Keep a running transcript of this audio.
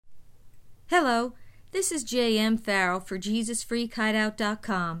Hello, this is J.M. Farrell for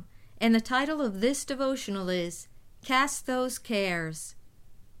JesusFreakHideout.com, and the title of this devotional is Cast Those Cares.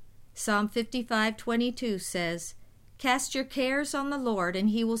 Psalm 55:22 says, "Cast your cares on the Lord,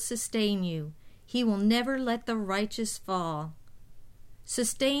 and He will sustain you. He will never let the righteous fall."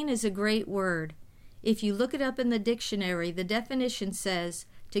 Sustain is a great word. If you look it up in the dictionary, the definition says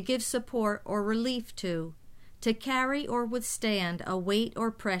to give support or relief to carry or withstand a weight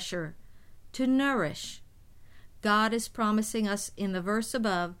or pressure, to nourish. God is promising us in the verse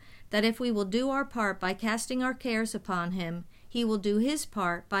above that if we will do our part by casting our cares upon Him, He will do His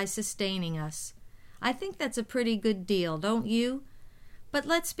part by sustaining us. I think that's a pretty good deal, don't you? But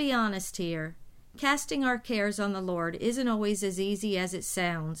let's be honest here. Casting our cares on the Lord isn't always as easy as it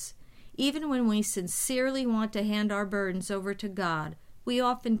sounds. Even when we sincerely want to hand our burdens over to God, we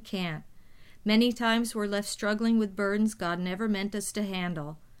often can't. Many times we're left struggling with burdens God never meant us to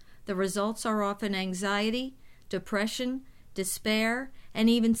handle. The results are often anxiety, depression, despair, and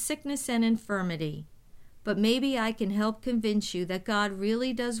even sickness and infirmity. But maybe I can help convince you that God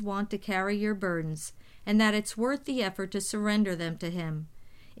really does want to carry your burdens, and that it's worth the effort to surrender them to Him.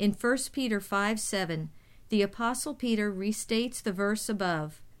 In 1 Peter 5:7, the Apostle Peter restates the verse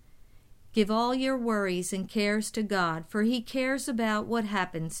above. "Give all your worries and cares to God, for He cares about what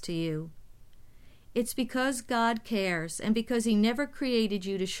happens to you." It's because God cares, and because He never created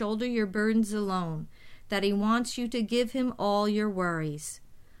you to shoulder your burdens alone, that He wants you to give Him all your worries.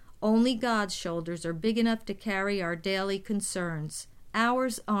 Only God's shoulders are big enough to carry our daily concerns.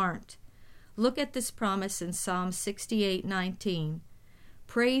 Ours aren't. Look at this promise in Psalm 68:19.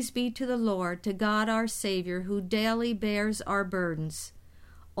 "Praise be to the Lord, to God our Savior, who daily bears our burdens."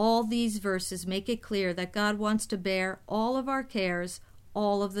 All these verses make it clear that God wants to bear all of our cares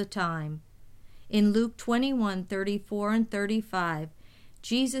all of the time. In Luke 21:34 and 35,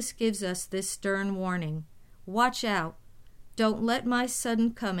 Jesus gives us this stern warning. "Watch out. Don't let my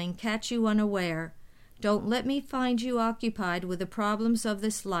sudden coming catch you unaware. Don't let me find you occupied with the problems of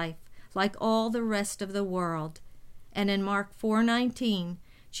this life, like all the rest of the world." And in Mark 4:19,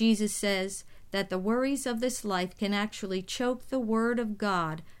 Jesus says that the worries of this life can actually choke the Word of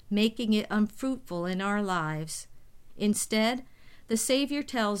God, making it unfruitful in our lives. Instead, the Savior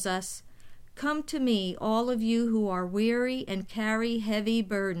tells us, "Come to me, all of you who are weary and carry heavy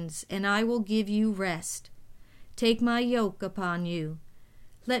burdens, and I will give you rest. Take my yoke upon you.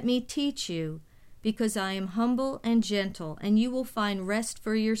 Let me teach you, because I am humble and gentle, and you will find rest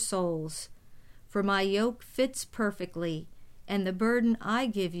for your souls. For my yoke fits perfectly, and the burden I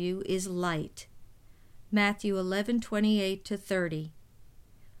give you is light." Matthew 11:28-30.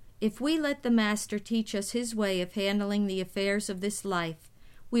 If we let the Master teach us His way of handling the affairs of this life,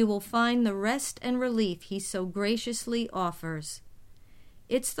 we will find the rest and relief He so graciously offers.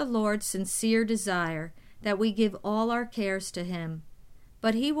 It's the Lord's sincere desire that we give all our cares to Him,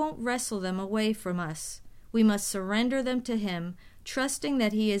 but He won't wrestle them away from us. We must surrender them to Him, trusting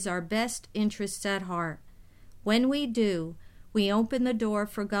that He has our best interests at heart. When we do, we open the door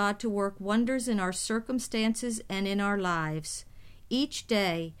for God to work wonders in our circumstances and in our lives. Each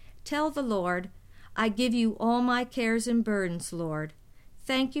day, tell the Lord, "I give you all my cares and burdens, Lord.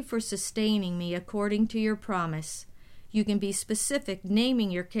 Thank you for sustaining me according to your promise." You can be specific,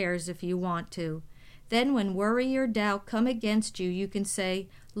 naming your cares if you want to. Then when worry or doubt come against you, you can say,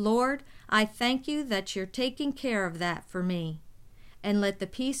 "Lord, I thank you that you're taking care of that for me." And let the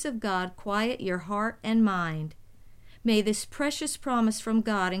peace of God quiet your heart and mind. May this precious promise from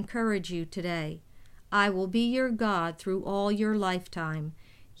God encourage you today. I will be your God through all your lifetime.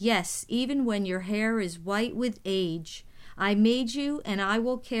 Yes, even when your hair is white with age. I made you, and I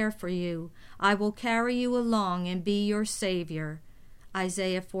will care for you. I will carry you along and be your Savior.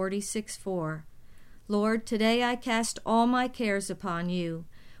 Isaiah 46:4. Lord, today I cast all my cares upon you.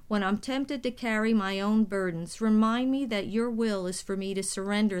 When I'm tempted to carry my own burdens, remind me that your will is for me to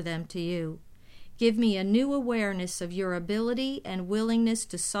surrender them to you. Give me a new awareness of your ability and willingness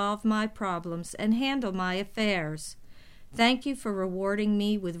to solve my problems and handle my affairs. Thank you for rewarding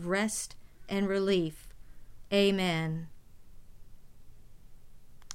me with rest and relief. Amen.